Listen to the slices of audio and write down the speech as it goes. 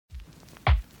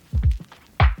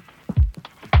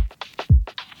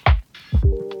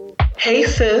Hey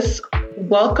sis,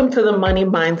 welcome to the Money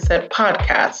Mindset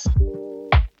Podcast.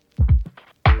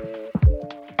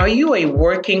 Are you a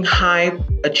working,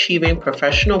 high-achieving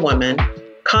professional woman,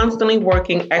 constantly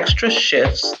working extra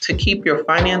shifts to keep your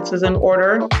finances in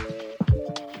order?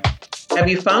 Have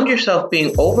you found yourself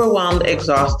being overwhelmed,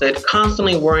 exhausted,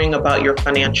 constantly worrying about your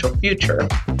financial future?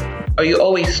 Are you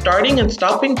always starting and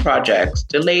stopping projects,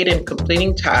 delayed in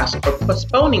completing tasks, or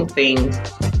postponing things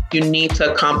you need to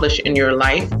accomplish in your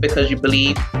life because you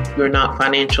believe you're not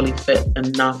financially fit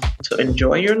enough to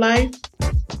enjoy your life?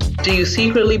 Do you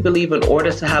secretly believe in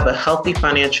order to have a healthy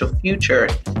financial future,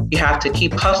 you have to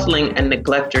keep hustling and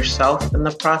neglect yourself in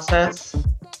the process?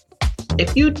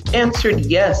 If you answered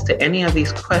yes to any of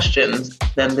these questions,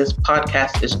 then this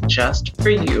podcast is just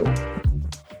for you.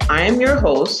 I am your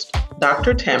host,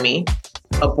 Dr. Temi,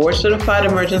 a board-certified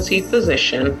emergency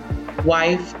physician,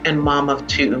 wife, and mom of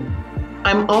two.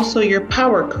 I'm also your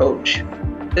power coach.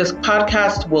 This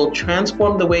podcast will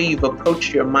transform the way you've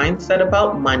approached your mindset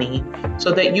about money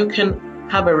so that you can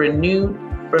have a renewed,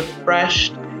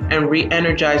 refreshed, and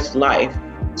re-energized life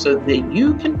so that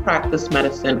you can practice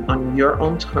medicine on your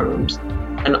own terms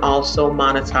and also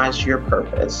monetize your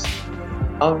purpose.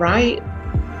 All right,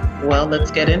 well,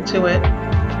 let's get into it.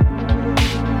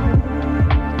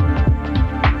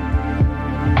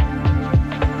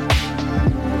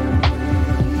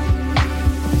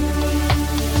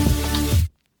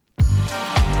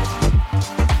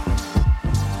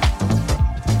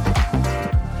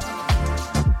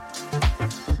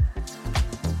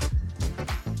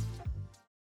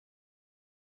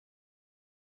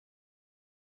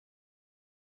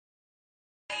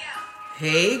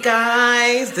 Hey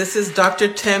guys, this is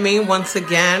Dr. Temi once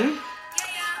again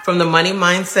from the Money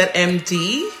Mindset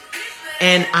MD,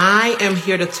 and I am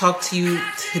here to talk to you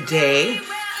today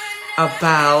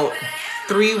about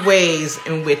 3 ways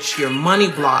in which your money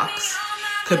blocks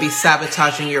could be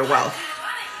sabotaging your wealth.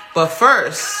 But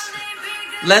first,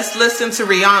 let's listen to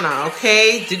Rihanna,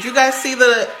 okay? Did you guys see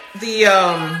the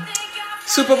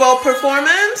Super Bowl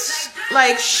performance?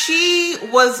 Like, she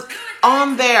was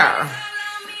on there.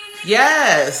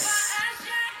 Yes.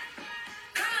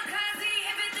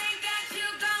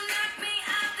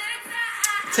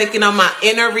 Taking on my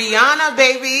inner Rihanna,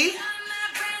 baby.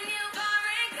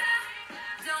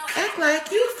 Act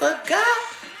like you forgot.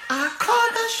 I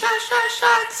called the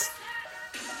shots.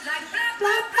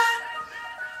 Blah,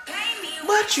 blah.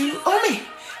 What you owe me?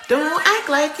 Don't act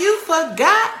like you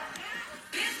forgot.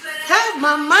 Have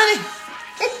my money.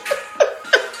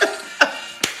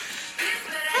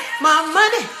 My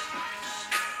money.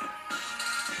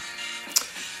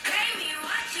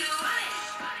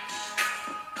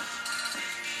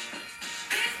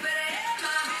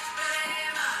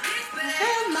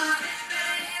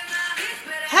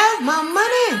 Have my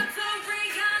money.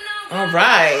 All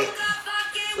right.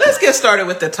 Let's get started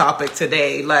with the topic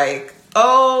today. Like,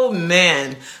 oh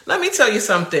man, let me tell you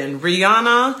something.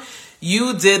 Rihanna,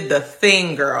 you did the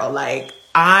thing, girl. Like,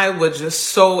 I was just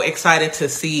so excited to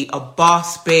see a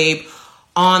boss babe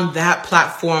on that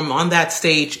platform, on that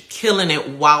stage, killing it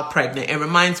while pregnant. It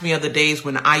reminds me of the days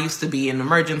when I used to be in the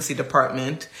emergency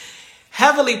department,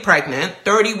 heavily pregnant,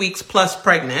 30 weeks plus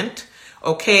pregnant,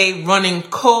 okay, running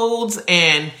codes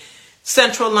and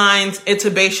central lines,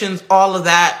 intubations, all of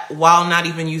that while not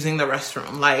even using the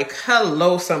restroom. Like,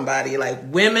 hello, somebody. Like,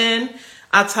 women,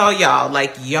 I tell y'all,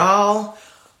 like, y'all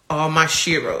are my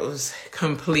sheroes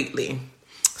completely.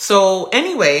 So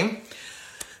anyway,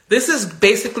 this is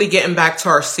basically getting back to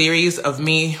our series of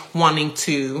me wanting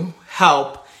to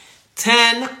help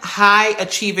 10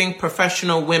 high-achieving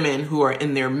professional women who are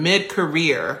in their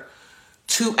mid-career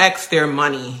 2x their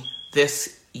money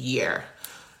this year.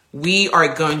 We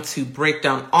are going to break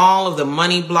down all of the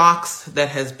money blocks that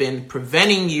has been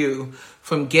preventing you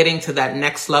from getting to that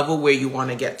next level where you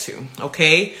want to get to,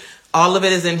 okay? All of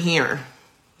it is in here,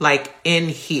 like in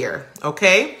here,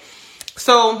 okay?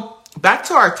 So back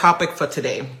to our topic for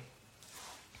today.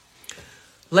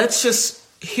 Let's just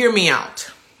hear me out,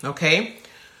 okay?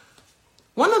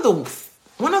 One of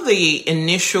the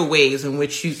initial ways in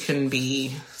which you can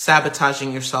be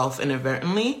sabotaging yourself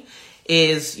inadvertently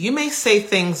is you may say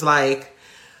things like,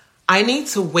 I need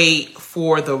to wait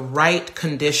for the right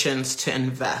conditions to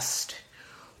invest,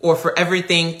 or for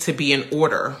everything to be in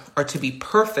order or to be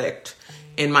perfect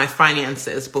in my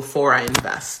finances before I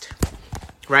invest,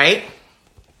 right?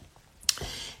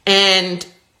 And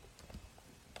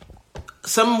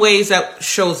some ways that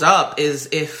shows up is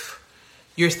if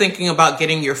you're thinking about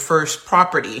getting your first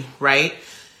property, right?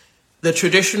 The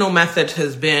traditional method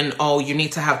has been, oh, you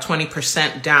need to have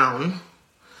 20% down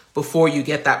before you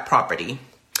get that property.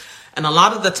 And a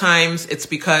lot of the times it's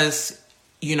because,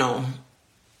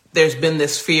 there's been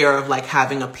this fear of like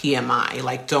having a PMI,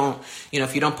 like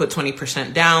if you don't put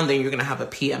 20% down, then you're going to have a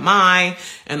PMI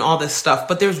and all this stuff.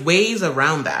 But there's ways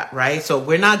around that, right? So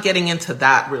we're not getting into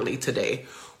that really today.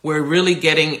 We're really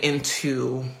getting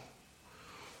into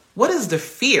what is the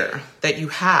fear that you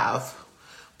have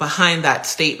behind that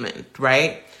statement,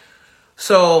 right?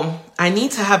 So I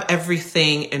need to have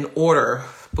everything in order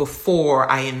before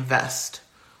I invest,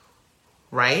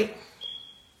 right?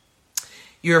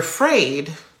 You're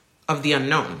afraid of the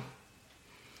unknown.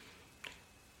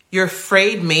 You're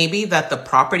afraid maybe that the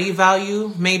property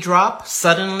value may drop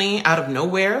suddenly out of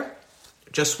nowhere.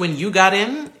 Just when you got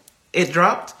in, it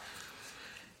dropped.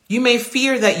 You may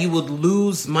fear that you would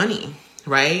lose money,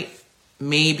 right?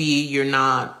 Maybe you're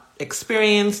not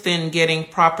experienced in getting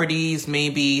properties.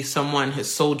 Maybe someone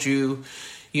has sold you,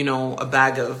 a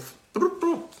bag of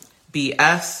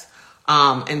BS.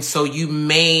 And so you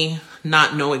may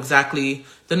not know exactly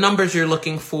the numbers you're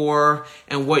looking for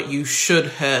and what you should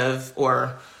have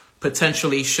or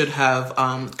potentially should have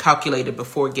calculated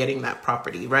before getting that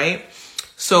property, right?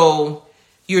 So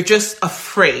you're just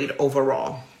afraid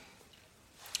overall.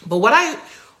 But what I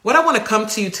want to come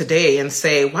to you today and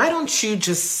say, why don't you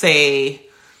just say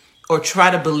or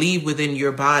try to believe within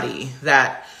your body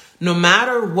that no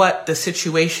matter what the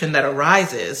situation that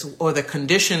arises or the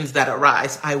conditions that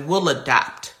arise, I will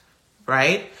adapt,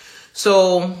 right?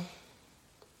 So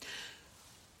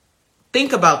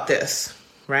think about this,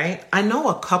 right? I know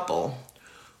a couple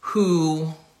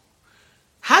who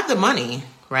had the money,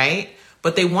 right?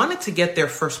 But they wanted to get their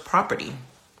first property.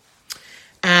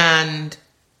 And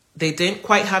they didn't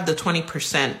quite have the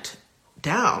 20%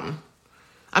 down.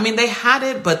 I mean, they had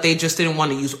it, but they just didn't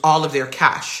want to use all of their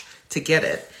cash to get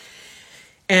it.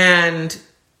 And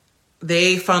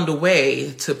they found a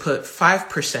way to put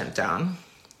 5% down,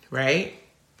 right?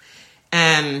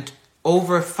 And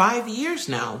over 5 years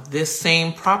now, this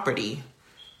same property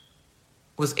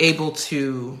was able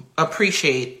to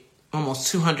appreciate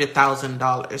almost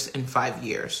 $200,000 in 5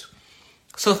 years.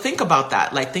 So think about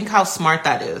that. Like, think how smart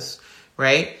that is,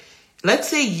 right? Let's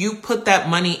say you put that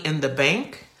money in the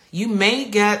bank. You may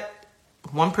get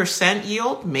 1%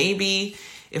 yield. Maybe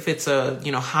if it's a,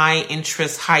 high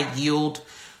interest, high yield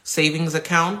savings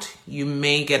account, you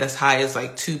may get as high as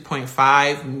like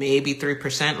 2.5, maybe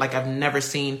 3%. Like, I've never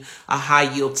seen a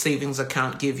high yield savings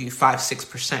account give you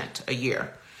 5-6% a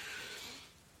year.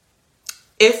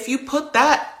 If you put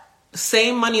that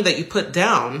same money that you put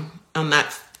down on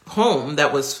that home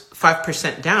that was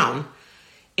 5% down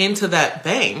into that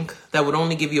bank that would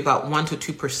only give you about 1 to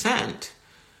 2%,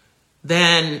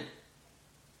 then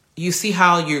you see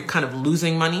how you're kind of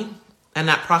losing money in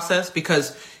that process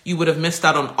because you would have missed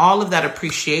out on all of that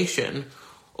appreciation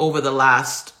over the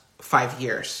last 5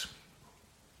 years.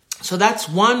 So that's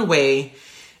one way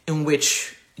in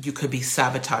which you could be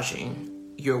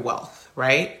sabotaging your wealth,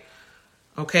 right?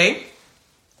 Okay.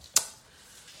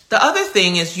 The other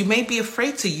thing is you may be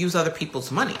afraid to use other people's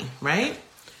money, right?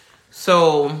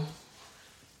 So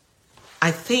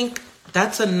I think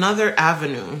that's another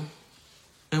avenue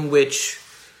in which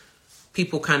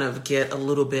people kind of get a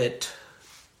little bit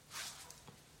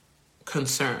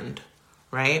concerned,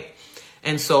 right?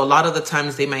 And so a lot of the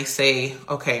times they might say,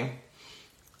 okay,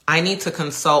 I need to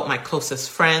consult my closest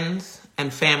friends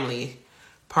and family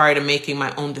prior to making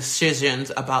my own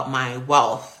decisions about my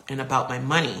wealth and about my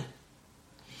money.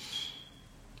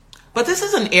 But this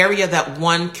is an area that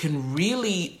one can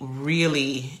really,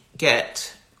 really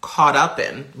get caught up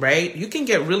in, right? You can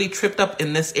get really tripped up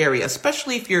in this area,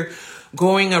 especially if you're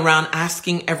going around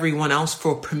asking everyone else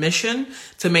for permission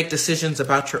to make decisions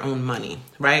about your own money,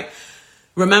 right?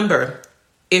 Remember,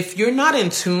 if you're not in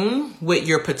tune with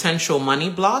your potential money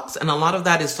blocks, and a lot of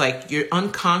that is like your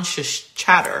unconscious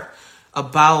chatter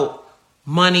about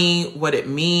money, what it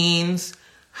means,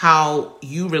 how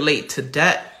you relate to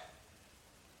debt,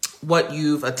 what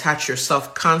you've attached your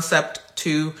self-concept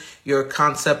to, your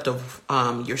concept of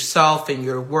yourself and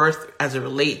your worth as it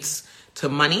relates to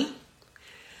money,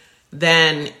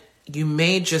 then you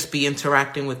may just be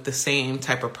interacting with the same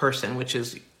type of person, which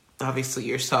is obviously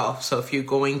yourself. So if you're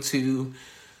going to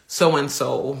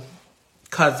so-and-so,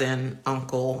 cousin,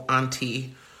 uncle,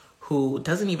 auntie, who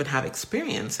doesn't even have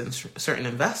experience in certain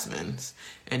investments,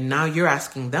 and now you're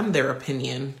asking them their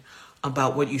opinion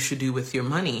about what you should do with your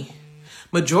money,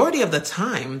 majority of the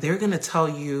time, they're going to tell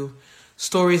you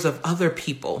stories of other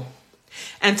people.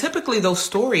 And typically those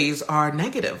stories are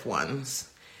negative ones.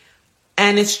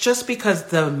 And it's just because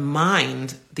the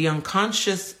mind, the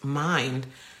unconscious mind,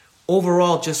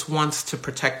 overall just wants to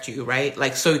protect you, right?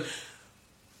 Like, so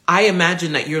I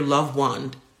imagine that your loved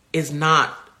one is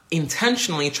not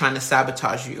intentionally trying to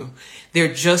sabotage you.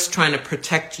 They're just trying to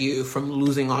protect you from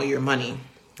losing all your money,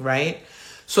 right?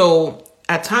 So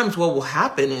at times what will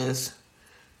happen is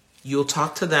you'll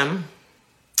talk to them.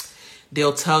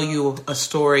 They'll tell you a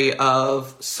story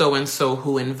of so-and-so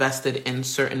who invested in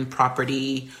certain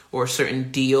property or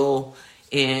certain deal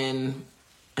in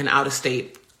an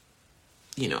out-of-state,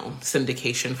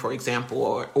 syndication, for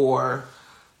example, or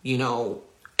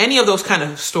any of those kind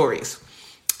of stories.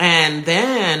 And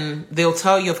then they'll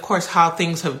tell you, of course, how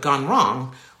things have gone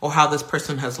wrong or how this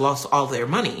person has lost all their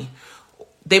money.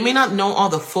 They may not know all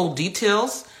the full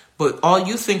details, but all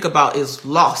you think about is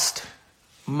lost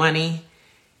money.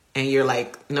 And you're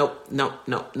like, nope.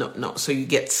 So you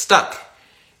get stuck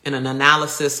in an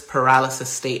analysis paralysis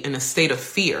state, in a state of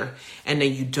fear. And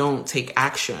then you don't take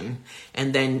action.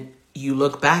 And then you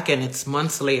look back and it's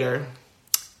months later,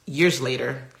 years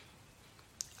later,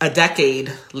 a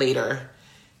decade later,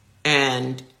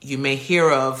 and you may hear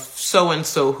of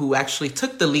so-and-so who actually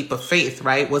took the leap of faith,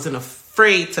 right? Wasn't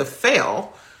afraid to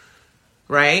fail,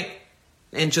 right?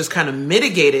 And just kind of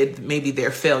mitigated maybe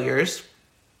their failures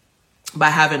by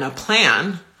having a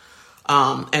plan,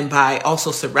 and by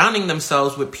also surrounding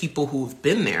themselves with people who've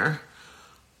been there.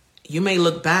 You may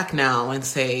look back now and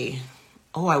say,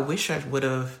 oh, I wish I would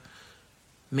have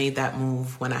made that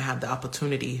move when I had the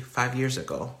opportunity 5 years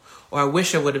ago. Or I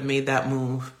wish I would have made that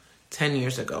move 10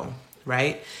 years ago,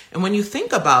 right? And when you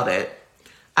think about it,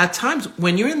 at times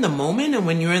when you're in the moment and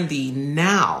when you're in the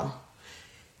now,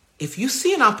 if you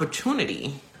see an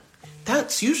opportunity,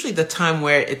 that's usually the time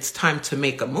where it's time to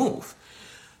make a move.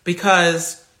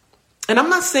 Because, and I'm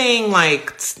not saying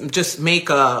like just make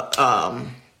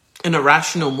an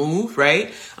irrational move,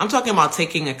 right? I'm talking about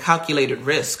taking a calculated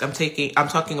risk. I'm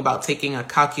talking about taking a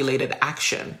calculated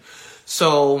action.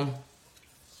 So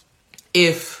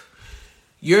if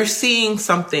you're seeing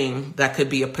something that could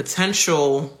be a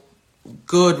potential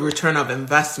good return of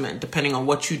investment, depending on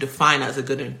what you define as a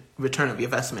good return of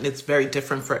investment, it's very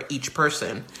different for each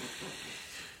person.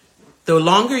 The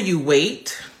longer you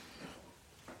wait,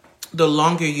 the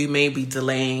longer you may be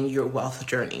delaying your wealth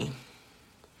journey.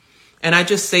 And I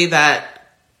just say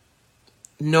that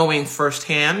knowing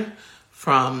firsthand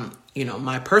from,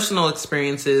 my personal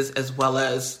experiences as well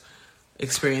as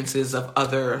experiences of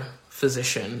other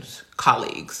physicians,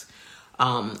 colleagues.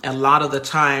 A lot of the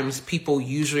times people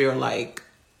usually are like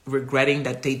regretting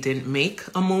that they didn't make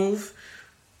a move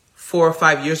 4 or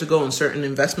 5 years ago in certain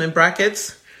investment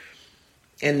brackets.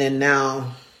 And then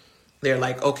now they're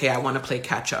like, okay, I want to play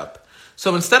catch up.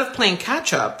 So instead of playing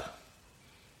catch up,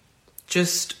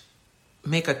 just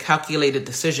make a calculated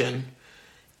decision.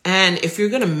 And if you're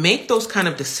going to make those kind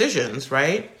of decisions,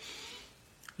 right,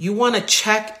 you want to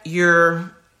check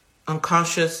your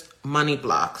unconscious money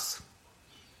blocks.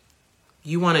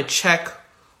 You want to check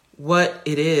what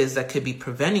it is that could be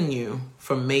preventing you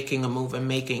from making a move and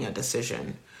making a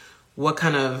decision. What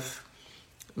kind of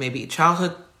maybe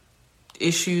childhood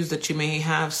issues that you may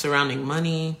have surrounding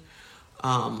money,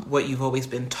 what you've always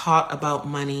been taught about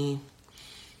money,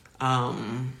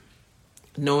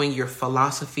 knowing your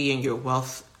philosophy and your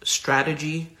wealth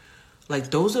strategy. Like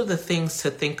those are the things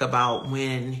to think about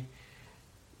when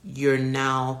you're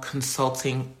now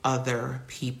consulting other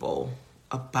people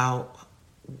about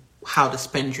how to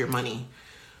spend your money.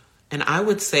 And I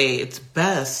would say it's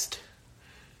best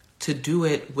to do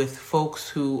it with folks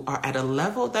who are at a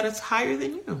level that is higher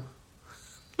than you.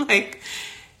 Like,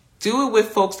 do it with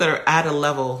folks that are at a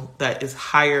level that is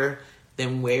higher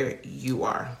than where you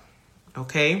are.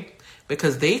 Okay?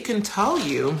 Because they can tell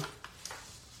you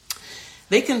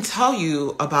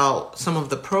about some of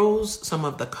the pros, some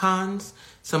of the cons,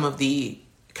 some of the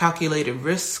calculated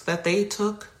risks that they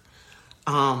took,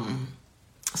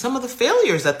 some of the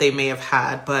failures that they may have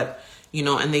had, but,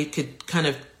 and they could kind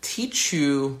of teach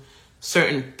you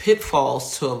certain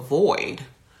pitfalls to avoid,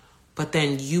 but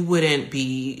then you wouldn't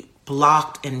be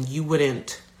blocked and you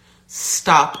wouldn't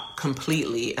stop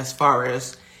completely as far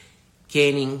as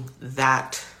gaining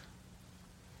that,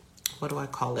 what do I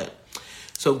call it?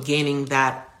 So gaining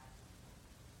that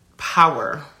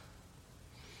power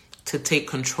to take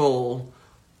control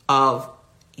of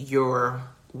your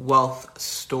wealth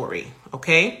story.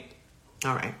 Okay?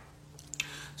 All right.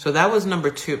 So that was number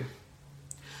 2.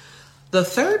 The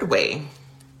third way,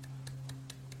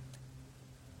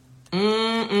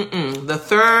 the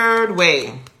third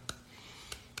way,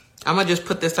 I'm going to just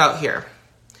put this out here,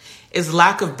 is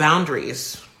lack of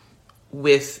boundaries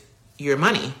with your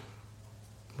money,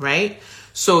 right?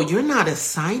 So you're not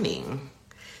assigning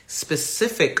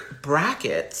specific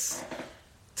brackets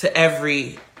to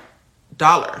every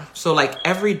dollar. So like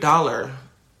every dollar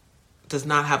does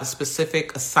not have a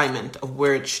specific assignment of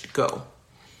where it should go.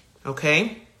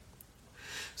 Okay?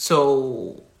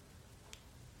 So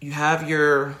you have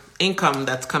your income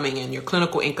that's coming in, your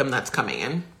clinical income that's coming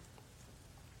in.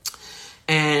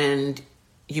 And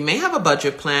you may have a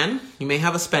budget plan. You may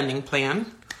have a spending plan.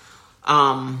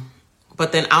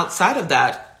 But then outside of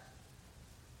that,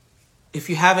 if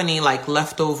you have any like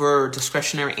leftover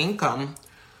discretionary income,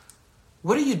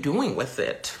 what are you doing with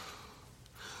it?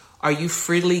 Are you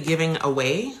freely giving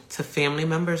away to family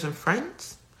members and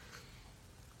friends?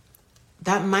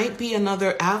 That might be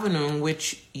another avenue in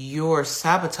which you're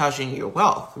sabotaging your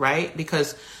wealth, right?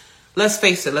 Because let's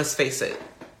face it.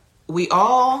 We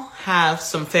all have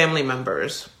some family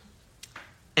members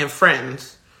and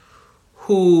friends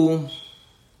who,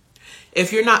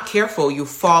 if you're not careful, you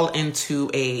fall into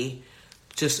a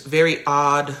just very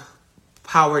odd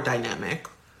power dynamic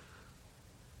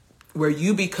where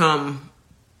you become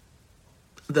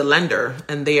the lender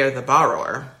and they are the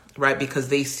borrower, right? Because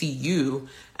they see you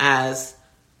as,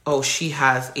 oh, she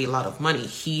has a lot of money.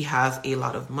 He has a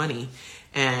lot of money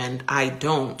and I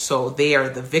don't. So they are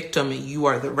the victim and you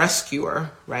are the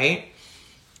rescuer, right?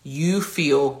 You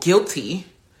feel guilty,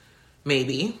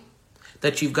 maybe,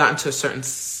 that you've gotten to a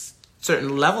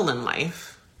certain level in life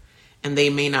and they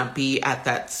may not be at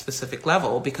that specific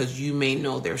level because you may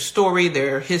know their story,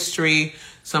 their history,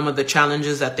 some of the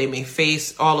challenges that they may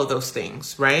face, all of those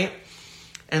things, right?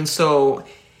 And so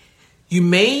you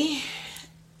may,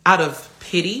 out of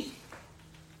pity,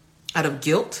 out of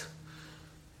guilt,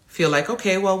 feel like,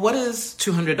 okay, well, what is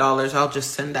 $200? I'll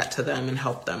just send that to them and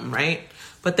help them, right?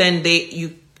 But then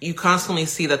you constantly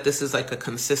see that this is like a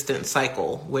consistent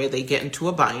cycle where they get into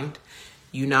a bind.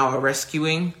 You now are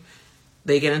rescuing.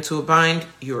 They get into a bind,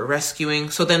 you're rescuing.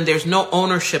 So then there's no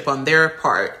ownership on their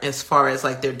part as far as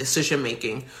like their decision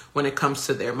making when it comes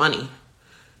to their money.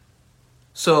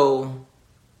 So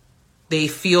they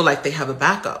feel like they have a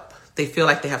backup. They feel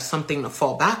like they have something to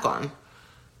fall back on.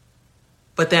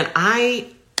 But then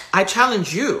I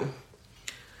challenge you,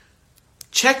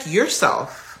 check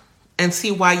yourself and see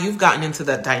why you've gotten into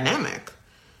that dynamic,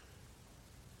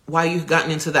 why you've gotten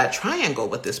into that triangle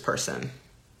with this person.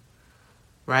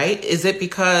 Right? Is it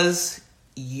because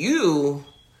you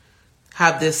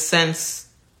have this sense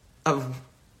of,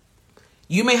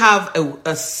 you may have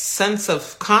a sense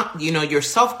of, your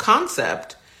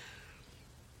self-concept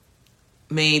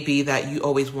may be that you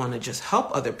always want to just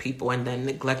help other people and then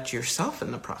neglect yourself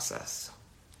in the process.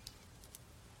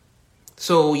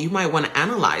 So you might want to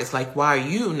analyze, like, why are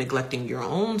you neglecting your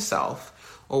own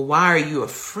self? Or why are you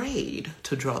afraid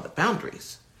to draw the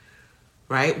boundaries?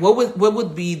 Right? What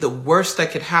would be the worst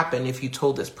that could happen if you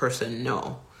told this person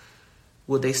no?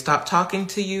 Will they stop talking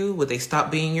to you? Will they stop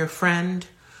being your friend?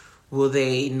 Will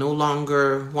they no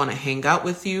longer want to hang out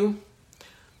with you?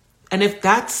 And if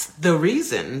that's the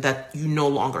reason that you no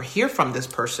longer hear from this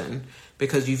person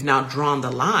because you've now drawn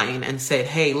the line and said,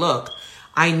 hey, look,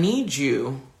 I need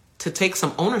you to take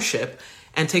some ownership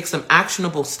and take some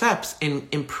actionable steps in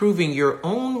improving your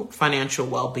own financial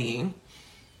well-being.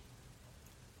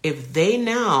 If they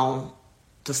now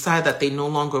decide that they no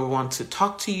longer want to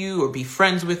talk to you or be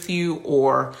friends with you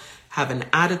or have an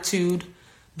attitude,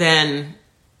 then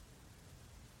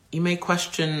you may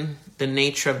question the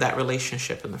nature of that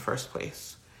relationship in the first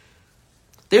place.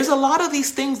 There's a lot of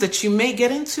these things that you may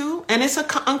get into, and it's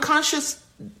unconscious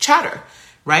chatter,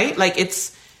 right? Like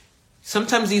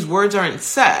sometimes these words aren't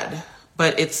said,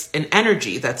 but it's an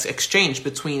energy that's exchanged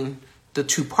between the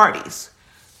two parties.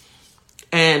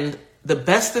 And the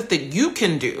best that you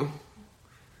can do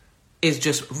is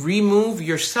just remove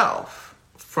yourself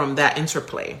from that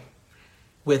interplay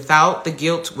without the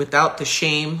guilt, without the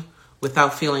shame,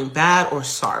 without feeling bad or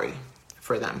sorry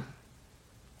for them.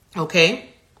 Okay?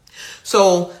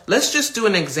 So let's just do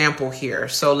an example here.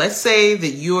 So let's say that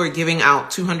you are giving out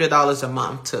 $200 a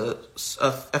month to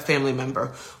a family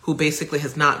member who basically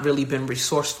has not really been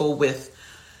resourceful with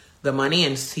the money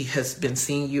and he has been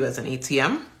seeing you as an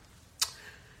ATM.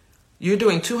 You're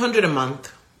doing $200 a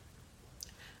month.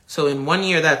 So in 1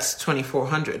 year, that's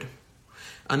 $2,400.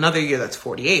 Another year, that's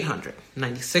 $4,800,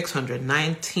 $9,600,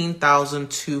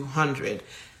 $19,200.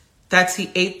 That's the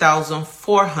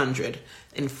 $8,400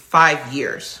 in 5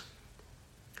 years.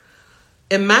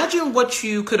 Imagine what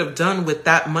you could have done with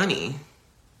that money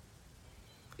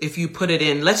if you put it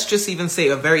in, let's just even say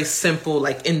a very simple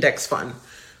like index fund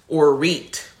or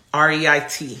REIT,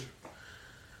 REIT,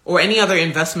 or any other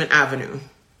investment avenue.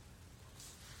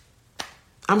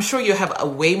 I'm sure you have a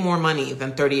way more money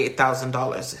than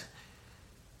 $38,000.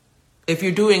 If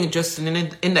you're doing just an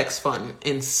index fund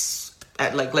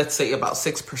at like, let's say about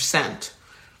 6%,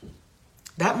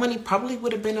 that money probably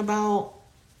would have been about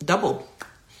double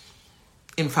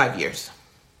in 5 years.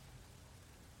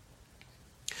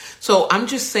 So I'm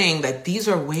just saying that these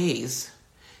are ways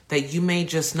that you may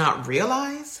just not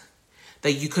realize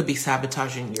that you could be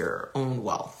sabotaging your own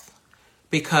wealth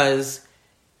because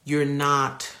you're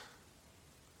not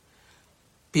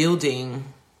building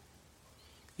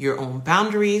your own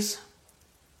boundaries.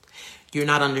 You're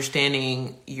not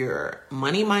understanding your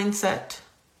money mindset,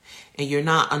 and you're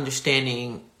not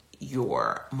understanding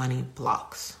your money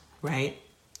blocks, right?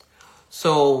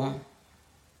 So,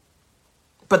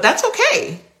 but that's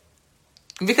okay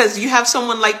because you have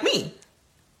someone like me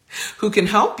who can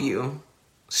help you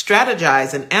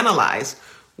strategize and analyze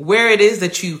where it is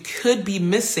that you could be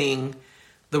missing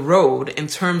the road in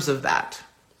terms of that,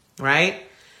 right?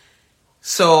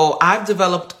 So I've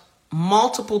developed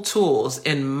multiple tools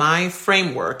in my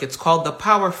framework. It's called the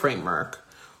Power Framework,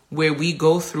 where we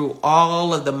go through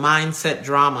all of the mindset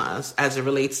dramas as it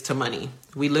relates to money.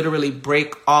 We literally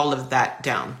break all of that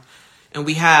down. And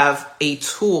we have a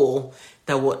tool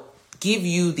that will give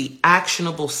you the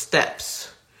actionable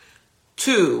steps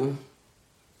to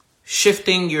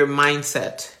shifting your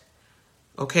mindset.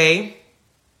 Okay?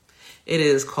 It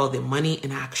is called the Money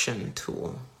in Action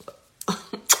tool.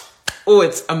 Oh,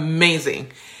 it's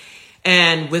amazing.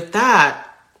 And with that,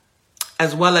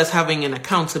 as well as having an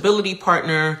accountability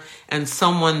partner and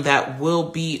someone that will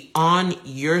be on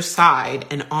your side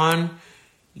and on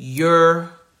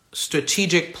your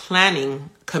strategic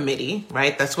planning committee,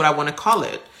 right? That's what I want to call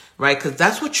it, right? Because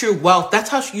that's what your wealth,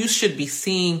 that's how you should be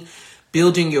seeing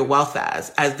building your wealth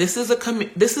as this is a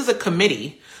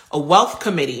committee, a wealth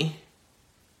committee,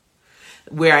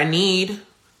 where I need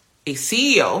a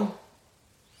CEO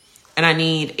and I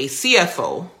need a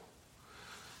CFO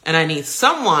and I need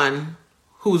someone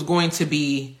who's going to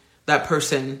be that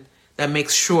person that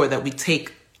makes sure that we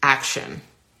take action.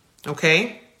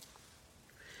 Okay?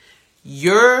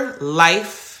 Your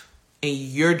life and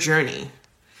your journey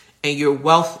and your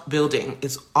wealth building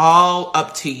is all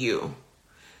up to you.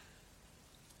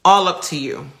 All up to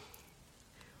you.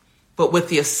 But with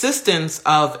the assistance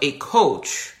of a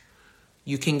coach,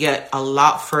 you can get a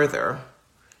lot further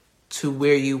to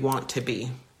where you want to be.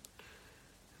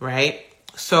 Right?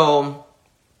 So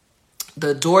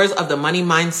the doors of the Money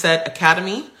Mindset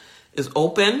Academy is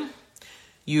open.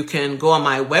 You can go on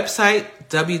my website,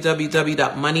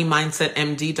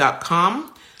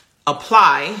 www.moneymindsetmd.com,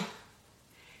 apply,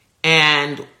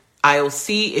 and I'll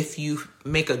see if you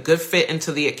make a good fit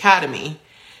into the academy.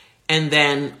 And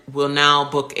then we'll now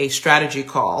book a strategy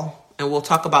call, and we'll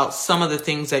talk about some of the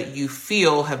things that you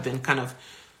feel have been kind of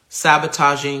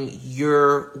sabotaging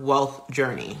your wealth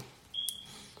journey.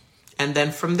 And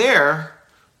then from there,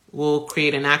 we'll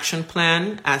create an action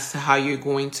plan as to how you're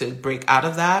going to break out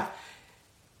of that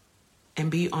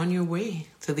and be on your way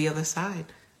to the other side.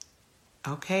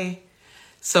 Okay.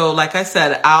 So like I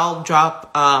said, I'll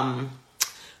drop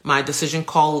my decision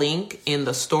call link in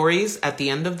the stories at the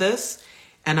end of this.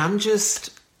 And I'm just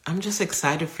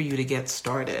excited for you to get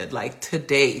started. Like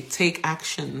today, take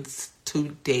actions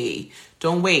today.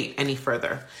 Don't wait any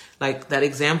further. Like that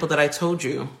example that I told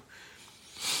you,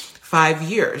 5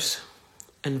 years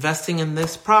investing in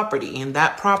this property, and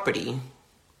that property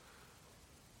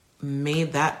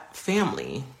made that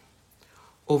family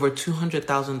over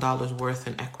 $200,000 worth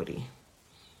in equity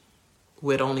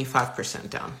with only 5%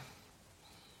 down.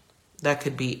 That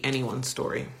could be anyone's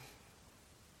story.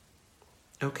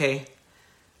 Okay.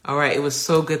 All right. It was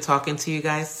so good talking to you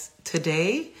guys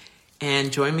today,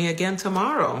 and join me again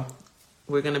tomorrow.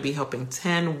 We're going to be helping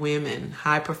 10 women,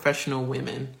 high professional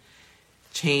women,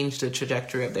 change the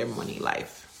trajectory of their money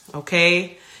life.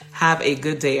 Okay? Have a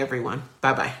good day, everyone.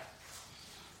 Bye-bye.